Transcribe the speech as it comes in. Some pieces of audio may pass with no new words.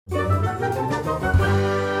Hey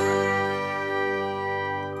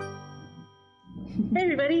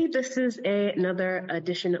everybody, this is another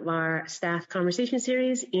edition of our staff conversation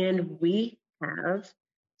series, and we have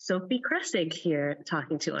Sophie Kressig here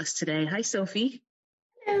talking to us today. Hi, Sophie.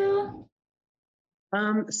 Hello.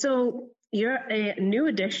 So you're a new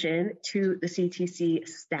addition to the CTC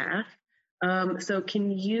staff. So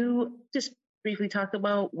can you just briefly talk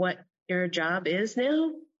about what your job is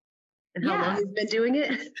now and how long you've been doing it?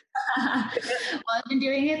 Well, I've been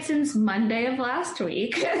doing it since Monday of last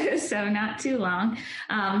week, so not too long.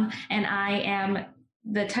 And I am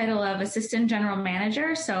the title of Assistant General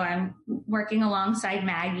Manager, so I'm working alongside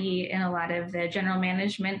Maggie in a lot of the general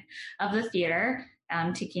management of the theater,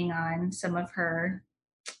 taking on some of her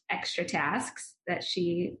extra tasks that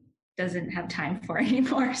she doesn't have time for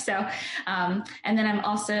anymore. So, and then I'm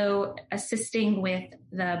also assisting with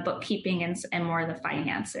the bookkeeping and more of the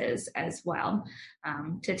finances as well,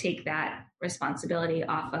 to take that responsibility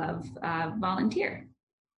off of volunteer.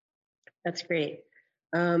 That's great.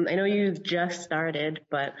 I know you've just started,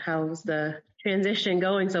 but how's the transition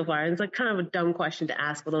going so far? It's like kind of a dumb question to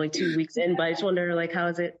ask with only 2 weeks in, but I just wonder, like,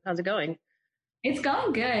 how's it going? It's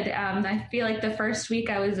going good. I feel like the first week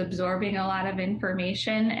I was absorbing a lot of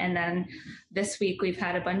information, and then this week we've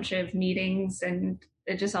had a bunch of meetings, and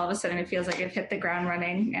it just all of a sudden it feels like I've hit the ground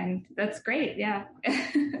running, and that's great. Yeah.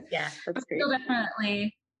 Yeah, that's great. Still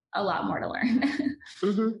definitely a lot more to learn.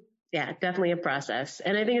 Mm-hmm. Yeah, definitely a process.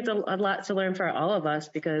 And I think it's a lot to learn for all of us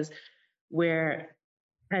because we're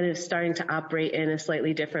kind of starting to operate in a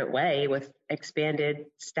slightly different way with expanded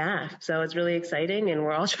staff. So it's really exciting. And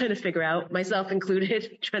we're all trying to figure out, myself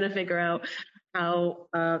included, trying to figure out how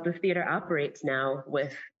the theater operates now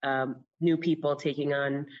with new people taking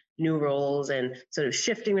on new roles and sort of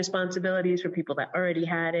shifting responsibilities for people that already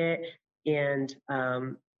had it. And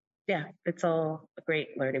yeah, it's all a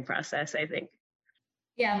great learning process, I think.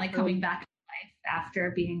 Yeah, and like coming back to life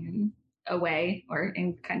after being away or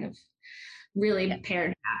in kind of really pared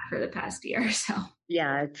back for the past year. So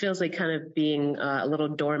yeah, it feels like kind of being a little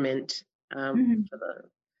dormant for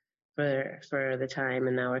the time,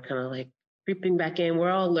 and now we're kind of like creeping back in.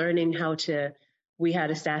 We're all learning how to. We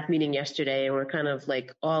had a staff meeting yesterday, and we're kind of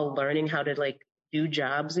like all learning how to like do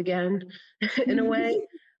jobs again, in a way.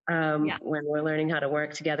 When we're learning how to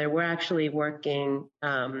work together, we're actually working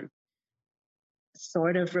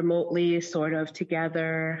sort of remotely, sort of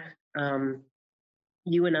together.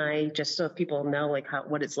 You and I, just so people know like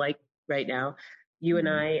what it's like right now, you and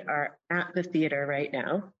I are at the theater right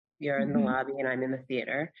now. You're in the lobby and I'm in the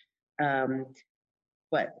theater.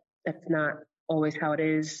 But that's not always how it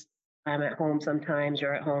is. I'm at home sometimes,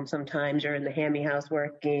 you're at home sometimes, you're in the Hammy house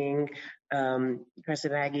working. Chris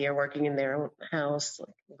and Maggie are working in their own house.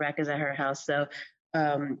 Rebecca's at her house. So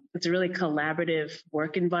it's a really collaborative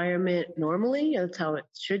work environment normally. That's how it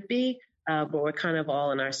should be. But we're kind of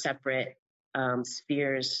all in our separate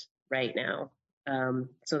spheres right now.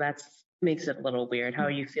 So that makes it a little weird. How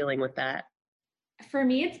are you feeling with that? For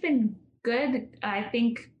me, it's been good. I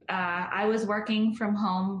think I was working from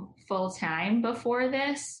home full time before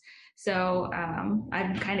this. So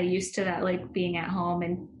I'm kind of used to that, like being at home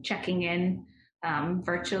and checking in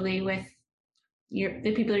virtually with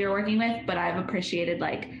the people you're working with. But I've appreciated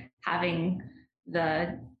like having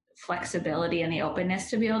the flexibility and the openness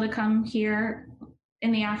to be able to come here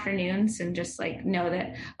in the afternoons and just like know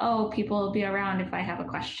that, oh, people will be around if I have a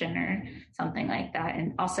question or something like that.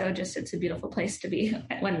 And also just, it's a beautiful place to be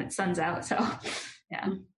when the sun's out. So yeah.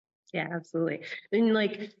 Yeah, absolutely. And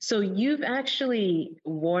like, so you've actually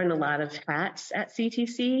worn a lot of hats at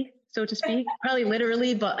CTC, so to speak, probably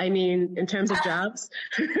literally, but I mean, in terms of jobs.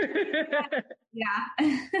 Yeah.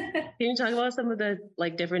 Can you talk about some of the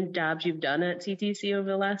like different jobs you've done at CTC over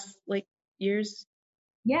the last like years?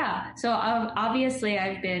 Yeah. So obviously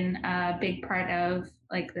I've been a big part of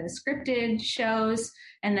like the scripted shows,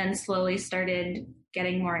 and then slowly started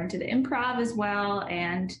getting more into the improv as well.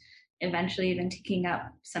 And eventually even taking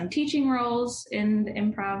up some teaching roles in the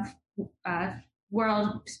improv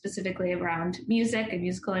world, specifically around music and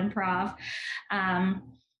musical improv. And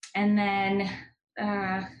then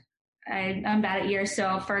I'm bad at years.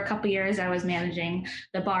 So for a couple years, I was managing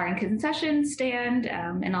the bar and concession stand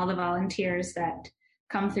and all the volunteers that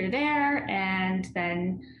come through there. And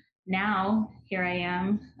then now here I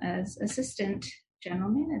am as assistant general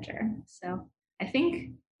manager. So I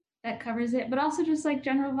think that covers it, but also just like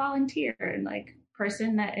general volunteer and like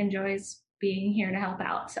person that enjoys being here to help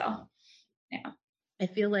out. So yeah. I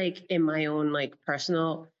feel like in my own like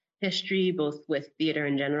personal history, both with theater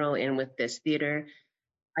in general and with this theater,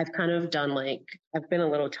 I've kind of done like, I've been a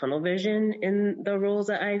little tunnel vision in the roles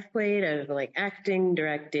that I've played. I've like acting,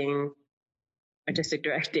 directing, artistic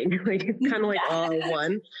directing. Like it's kind of like all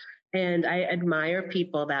one. And I admire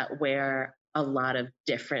people that wear a lot of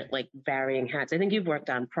different, like varying hats. I think you've worked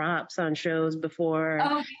on props on shows before.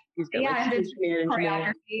 Oh, Got, yeah, like, I did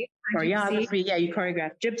choreography. Yeah, you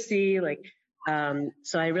choreographed Gypsy. Like,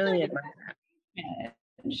 so I really admire that.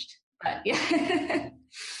 But yeah.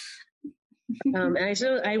 And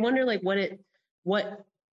I wonder like what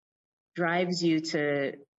drives you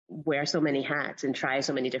to wear so many hats and try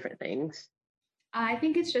so many different things. I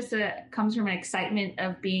think it's just comes from an excitement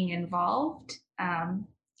of being involved.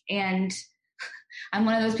 And I'm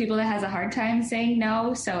one of those people that has a hard time saying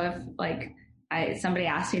no. So if like somebody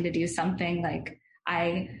asks me to do something, like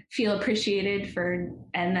I feel appreciated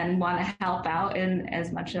and then want to help out in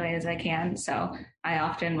as much way as I can. So I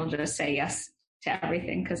often will just say yes to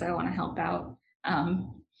everything because I want to help out.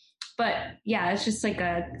 But yeah, it's just like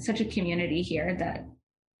such a community here that,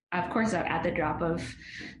 of course, at the drop of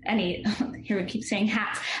any, here we keep saying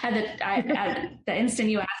hats, at the instant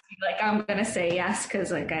you ask me, like, I'm going to say yes,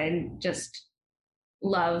 because like I just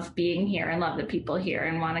love being here and love the people here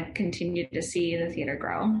and want to continue to see the theater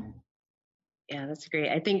grow. Yeah, that's great.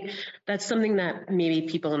 I think that's something that maybe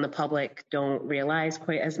people in the public don't realize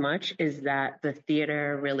quite as much, is that the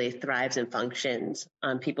theater really thrives and functions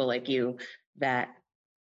on people like you that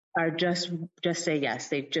are just say yes.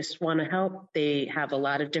 They just want to help. They have a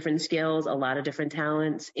lot of different skills, a lot of different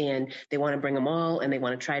talents, and they want to bring them all, and they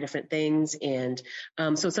want to try different things. And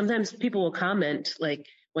so sometimes people will comment like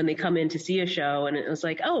when they come in to see a show, and it was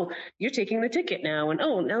like, oh, you're taking the ticket now, and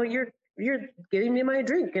oh, now you're giving me my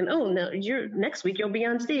drink, and oh, now next week you'll be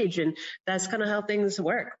on stage. And that's kind of how things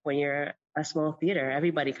work when you're a small theater.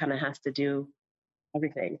 Everybody kind of has to do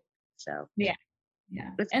everything. So yeah,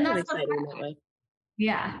 it's kind of exciting that way.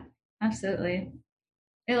 Yeah, absolutely.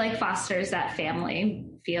 It like fosters that family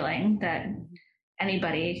feeling that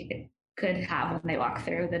anybody could have when they walk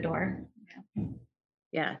through the door.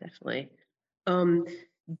 Yeah, definitely.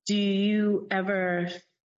 Do you ever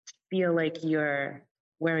feel like you're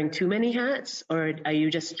wearing too many hats, or are you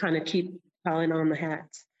just trying to keep piling on the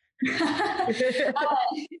hats?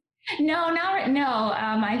 No.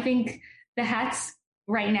 I think the hats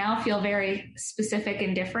right now feel very specific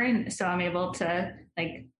and different, so I'm able to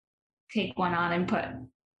like take one off and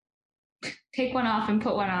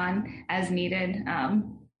put one on as needed.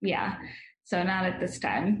 Yeah, so not at this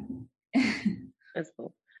time. That's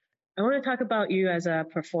cool. I want to talk about you as a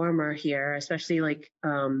performer here, especially like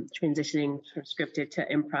transitioning from scripted to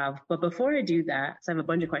improv. But before I do that, so I have a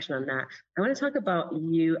bunch of questions on that. I want to talk about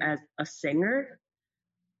you as a singer.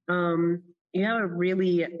 You have a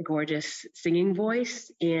really gorgeous singing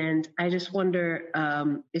voice, and I just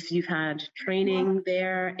wonder if you've had training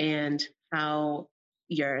there and how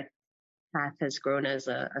your path has grown as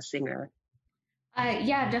a singer.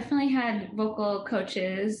 Yeah, definitely had vocal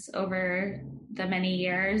coaches over the many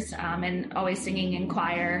years, and always singing in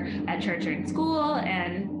choir at church or in school,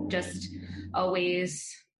 and just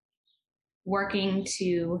always working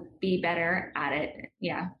to be better at it.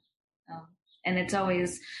 Yeah. And it's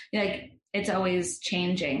always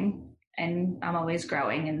changing, and I'm always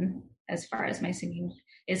growing. And as far as my singing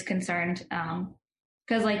is concerned,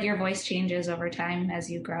 because like your voice changes over time as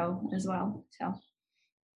you grow as well. So.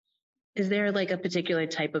 Is there like a particular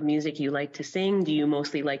type of music you like to sing? Do you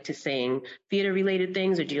mostly like to sing theater related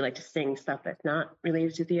things, or do you like to sing stuff that's not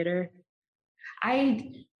related to theater?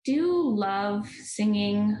 I do love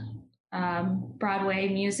singing Broadway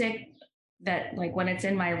music that like when it's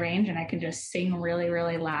in my range and I can just sing really,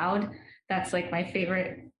 really loud. That's like my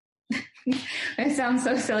favorite. It sounds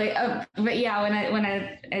so silly, but yeah, when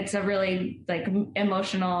it's a really like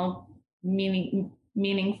emotional,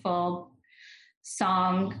 meaningful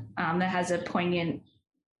song that has a poignant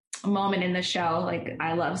moment in the show. Like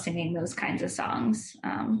I love singing those kinds of songs.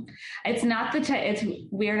 It's not it's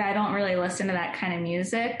weird. I don't really listen to that kind of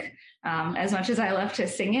music as much as I love to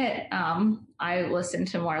sing it. I listen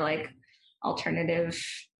to more like alternative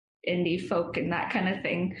indie folk and that kind of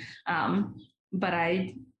thing. But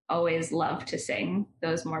I always love to sing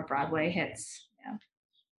those more Broadway hits. Yeah.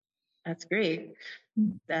 That's great.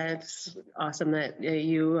 That's awesome that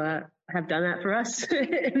you have done that for us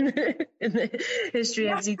in the history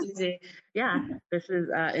of CTC. Yeah, this is,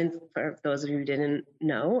 and for those of you who didn't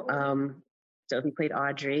know, Sophie played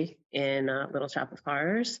Audrey in Little Shop of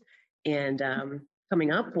Horrors. And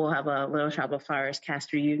coming up, we'll have a Little Shop of Horrors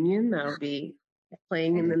cast reunion that'll be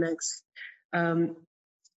playing in the next,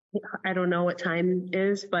 I don't know what time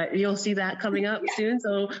is, but you'll see that coming up soon.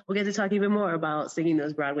 So we'll get to talk even more about singing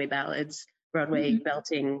those Broadway ballads. Broadway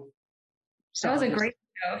belting songs. That was a great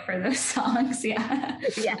show for those songs. Yeah.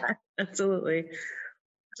 Yeah, absolutely.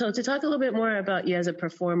 So to talk a little bit more about you as a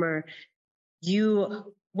performer,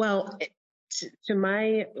 well, to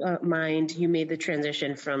my mind, you made the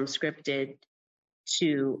transition from scripted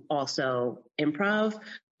to also improv.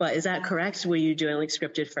 But is that correct? Were you doing like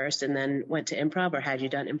scripted first and then went to improv, or had you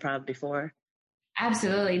done improv before?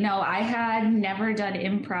 Absolutely. No, I had never done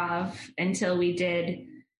improv until we did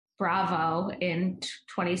Bravo in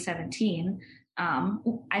 2017.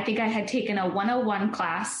 I think I had taken a 101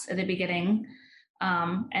 class at the beginning.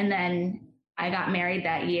 And then I got married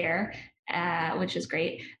that year, which is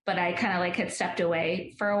great. But I kind of like had stepped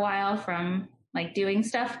away for a while from like doing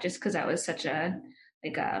stuff just because that was such a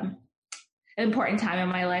like an important time in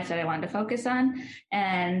my life that I wanted to focus on.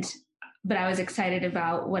 But I was excited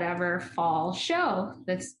about whatever fall show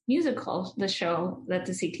that's musical, the show that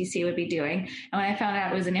the CTC would be doing. And when I found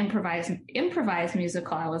out it was an improvised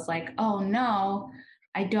musical, I was like, oh no,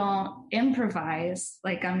 I don't improvise.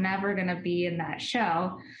 Like I'm never going to be in that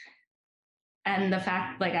show. And the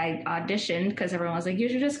fact, like I auditioned because everyone was like, you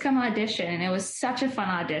should just come audition. And it was such a fun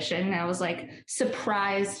audition. I was like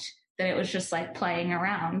surprised that it was just like playing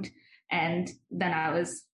around. And then I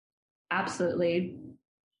was absolutely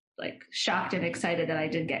like shocked and excited that I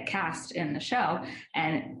did get cast in the show.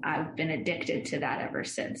 And I've been addicted to that ever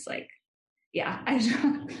since. Like, yeah,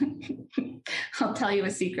 I'll tell you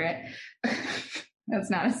a secret.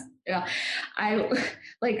 That's not I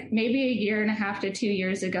like maybe a year and a half to 2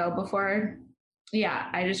 years ago before. Yeah,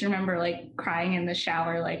 I just remember like crying in the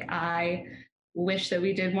shower. Like I wish that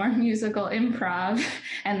we did more musical improv.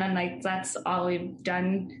 And then like, that's all we've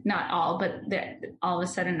done. Not all, but all of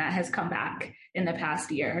a sudden that has come back in the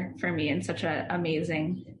past year for me in such an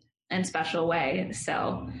amazing and special way.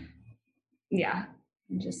 So yeah,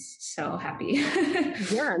 I'm just so happy.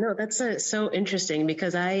 Yeah, no, that's so interesting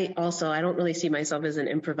because I don't really see myself as an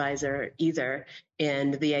improviser either.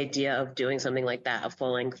 And the idea of doing something like that, a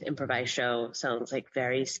full length improvised show, sounds like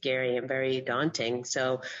very scary and very daunting.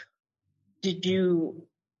 So did you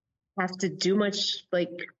have to do much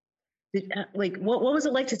what was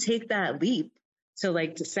it like to take that leap? So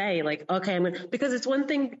like to say like, okay, because it's one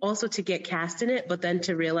thing also to get cast in it, but then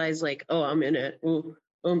to realize like, oh, I'm in it. Oh,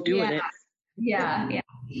 I'm doing it. Yeah.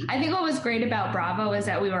 I think what was great about Bravo is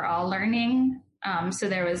that we were all learning. So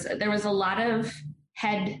there was a lot of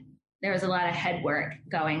head work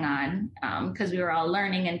going on because we were all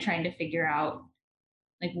learning and trying to figure out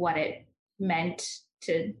like what it meant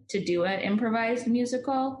to do an improvised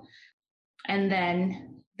musical. And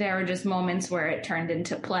then there were just moments where it turned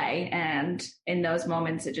into play. And in those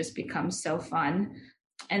moments, it just becomes so fun.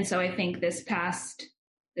 And so I think this past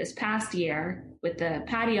year with the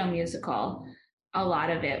patio musical, a lot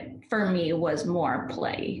of it for me was more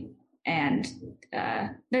play. And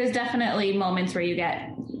there's definitely moments where you get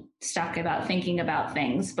stuck about thinking about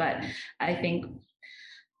things, but I think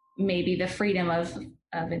maybe the freedom of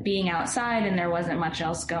it being outside and there wasn't much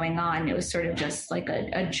else going on. It was sort of just like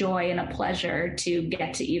a joy and a pleasure to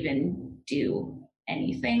get to even do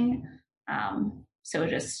anything. So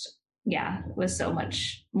just, yeah, it was so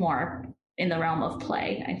much more in the realm of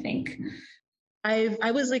play, I think.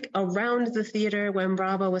 I was like around the theater when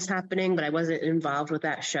Bravo was happening, but I wasn't involved with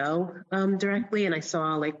that show directly. And I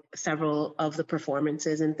saw like several of the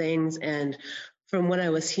performances and things. And from what I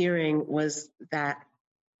was hearing was that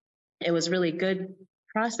it was really good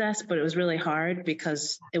process, but it was really hard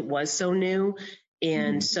because it was so new.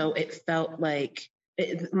 And so it felt like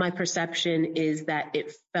my perception is that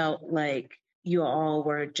it felt like you all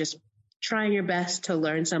were just trying your best to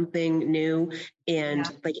learn something new, and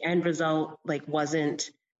like end result like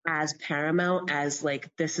wasn't as paramount as like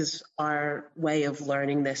this is our way of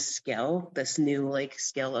learning this new like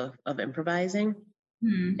skill of improvising.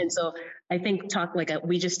 And so I think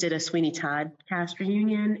we just did a Sweeney Todd cast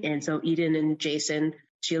reunion, and so Eden and Jason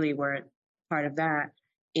Shealy were part of that,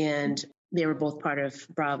 and they were both part of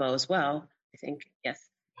Bravo as well, I think. Yes.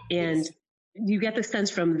 And you get the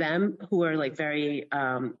sense from them, who are like very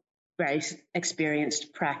very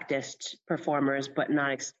experienced, practiced performers, but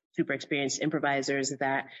not super experienced improvisers,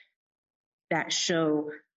 that show,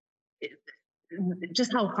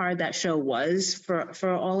 just how hard that show was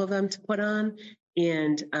for all of them to put on.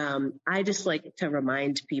 And I just like to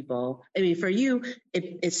remind people, I mean, for you,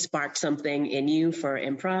 it sparked something in you for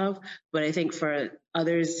improv, but I think for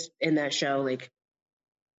others in that show, like,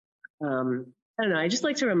 I don't know, I just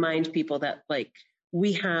like to remind people that like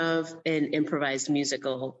we have an improvised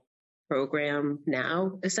musical program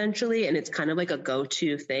now, essentially, and it's kind of like a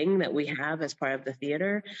go-to thing that we have as part of the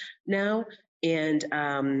theater now. And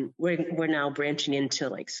we're now branching into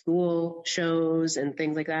like school shows and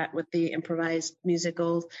things like that with the improvised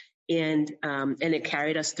musicals. and it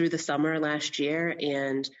carried us through the summer last year.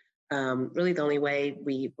 And really the only way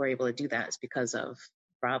we were able to do that is because of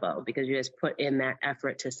Bravo, because you guys put in that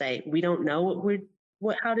effort to say, we don't know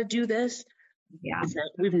how to do this. Yeah.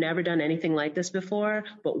 We've never done anything like this before,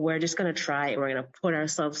 but we're just going to try, and we're going to put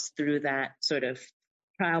ourselves through that sort of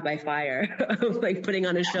trial by fire of like putting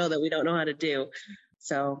on a show that we don't know how to do.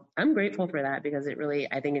 So I'm grateful for that, because it really,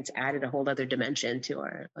 I think it's added a whole other dimension to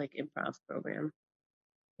our like improv program.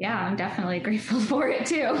 Yeah, I'm definitely grateful for it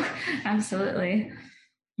too. Absolutely.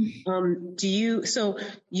 So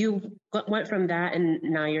you went from that, and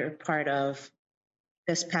now you're part of,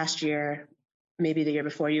 this past year, maybe the year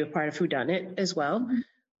before, you were part of Whodunit as well,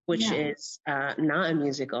 which is not a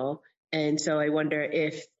musical. And so I wonder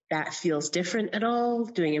if that feels different at all,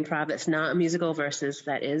 doing improv that's not a musical versus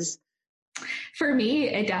that is. For me,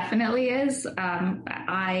 it definitely is.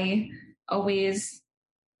 I always,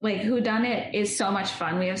 like, Whodunit is so much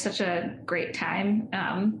fun. We have such a great time,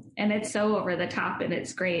 and it's so over the top and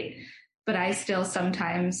it's great. But I still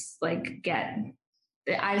sometimes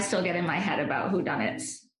I still get in my head about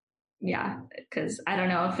Whodunits. Yeah, because I don't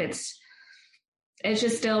know if it's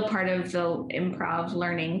just still part of the improv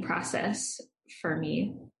learning process for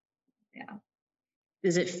me. Yeah.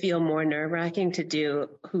 Does it feel more nerve-wracking to do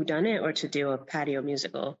Whodunit or to do a patio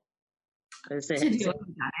musical? To do Whodunit.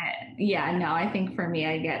 Yeah, no, I think for me,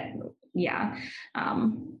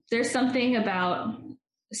 there's something about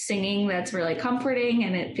singing that's really comforting,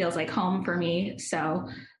 and it feels like home for me. So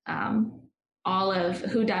all of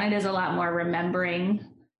Whodunit is a lot more remembering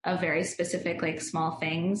of very specific, like, small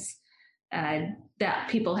things that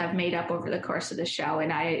people have made up over the course of the show.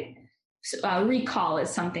 And I recall is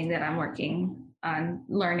something that I'm working on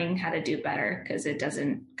learning how to do better, because it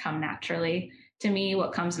doesn't come naturally to me.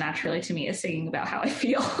 What comes naturally to me is singing about how I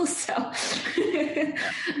feel. So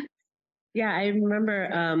yeah, I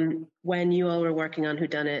remember when you all were working on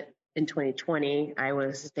Whodunit in 2020, I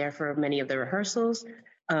was there for many of the rehearsals.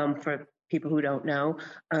 For people who don't know,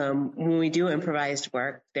 when we do improvised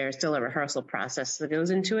work, there's still a rehearsal process that goes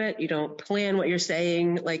into it. You don't plan what you're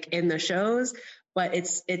saying like in the shows, but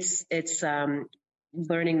it's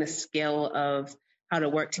learning the skill of how to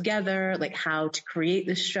work together, like how to create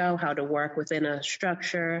the show, how to work within a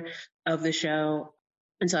structure of the show.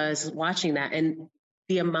 And so I was watching that, and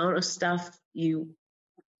the amount of stuff you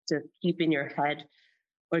to keep in your head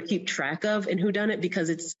or keep track of in Whodunit, because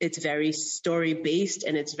it's very story based,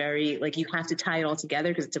 and it's very like you have to tie it all together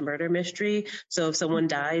because it's a murder mystery. So if someone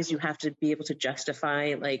dies, you have to be able to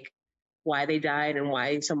justify like why they died and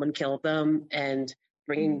why someone killed them, and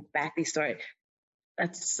bringing back these stories.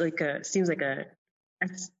 That's like it's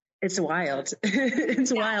wild.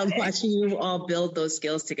 It's wild watching you all build those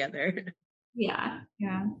skills together. Yeah.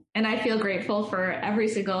 And I feel grateful for every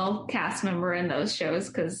single cast member in those shows,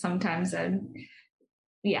 because sometimes I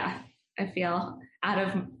feel out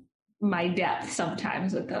of my depth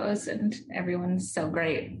sometimes with those, and everyone's so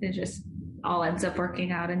great. It just all ends up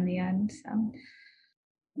working out in the end.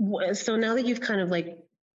 So now that you've kind of like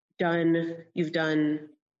you've done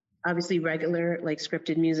obviously regular like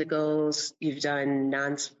scripted musicals, you've done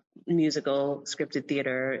non-musical scripted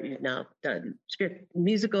theater, you've now done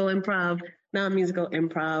musical improv, non-musical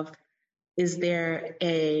improv. Is there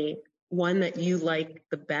a one that you like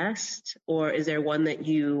the best, or is there one that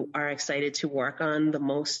you are excited to work on the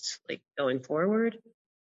most, like going forward?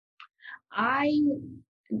 I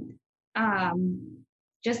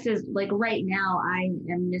just as like right now, I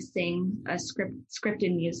am missing a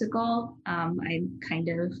scripted musical.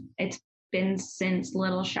 It's been since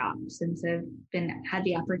Little Shop since I've had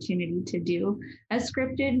the opportunity to do a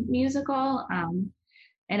scripted musical.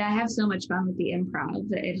 And I have so much fun with the improv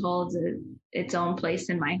that it holds its own place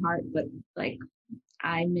in my heart. But like,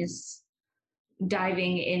 I miss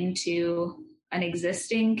diving into an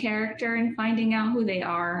existing character and finding out who they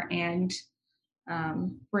are, and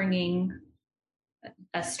bringing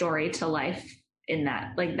a story to life in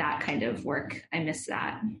that, like that kind of work. I miss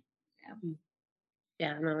that.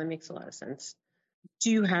 Yeah, no, that makes a lot of sense.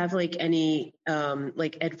 Do you have like any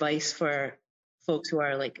like advice for folks who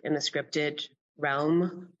are like in the scripted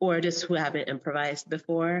realm, or just who haven't improvised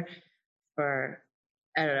before, for,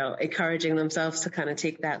 I don't know, encouraging themselves to kind of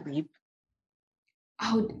take that leap?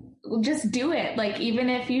 Oh, just do it. Like, even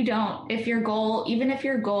if your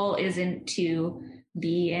goal isn't to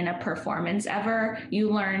be in a performance ever, you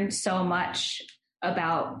learn so much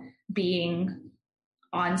about being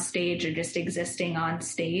on stage or just existing on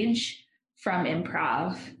stage from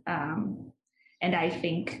improv. And I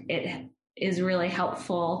think it is really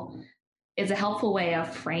helpful. It's a helpful way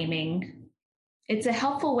of framing. It's a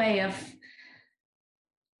helpful way of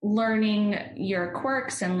learning your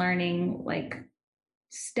quirks and learning like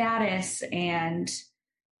status and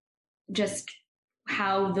just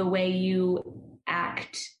how the way you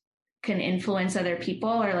act can influence other people,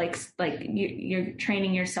 or like you're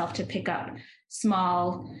training yourself to pick up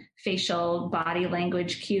small facial body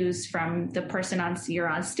language cues from the person you're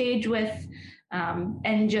on stage with,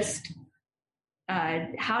 and just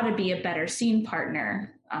how to be a better scene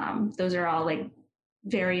partner. Those are all like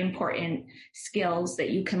very important skills that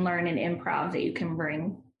you can learn in improv that you can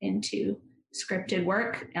bring into scripted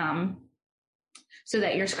work, so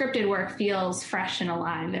that your scripted work feels fresh and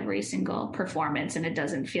alive every single performance, and it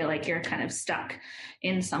doesn't feel like you're kind of stuck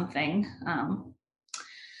in something.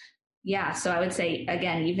 So I would say,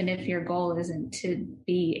 again, even if your goal isn't to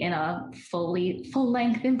be in a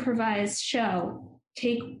full-length improvised show,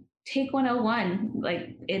 take 101.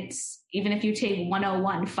 Like, it's, even if you take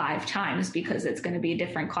 101 5 times, because it's going to be a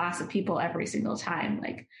different class of people every single time,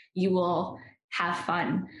 like, you will have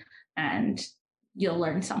fun and you'll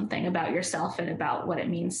learn something about yourself and about what it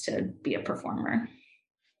means to be a performer.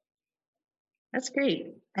 That's great.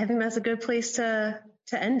 I think that's a good place to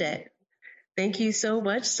end it. Thank you so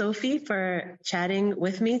much, Sophie, for chatting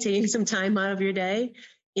with me, taking some time out of your day.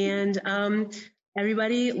 And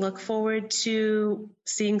everybody, look forward to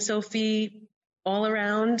seeing Sophie all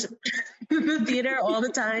around the theater all the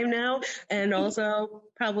time now, and also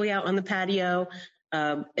probably out on the patio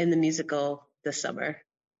in the musical this summer.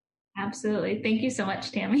 Absolutely. Thank you so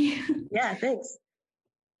much, Tammy. Yeah, thanks.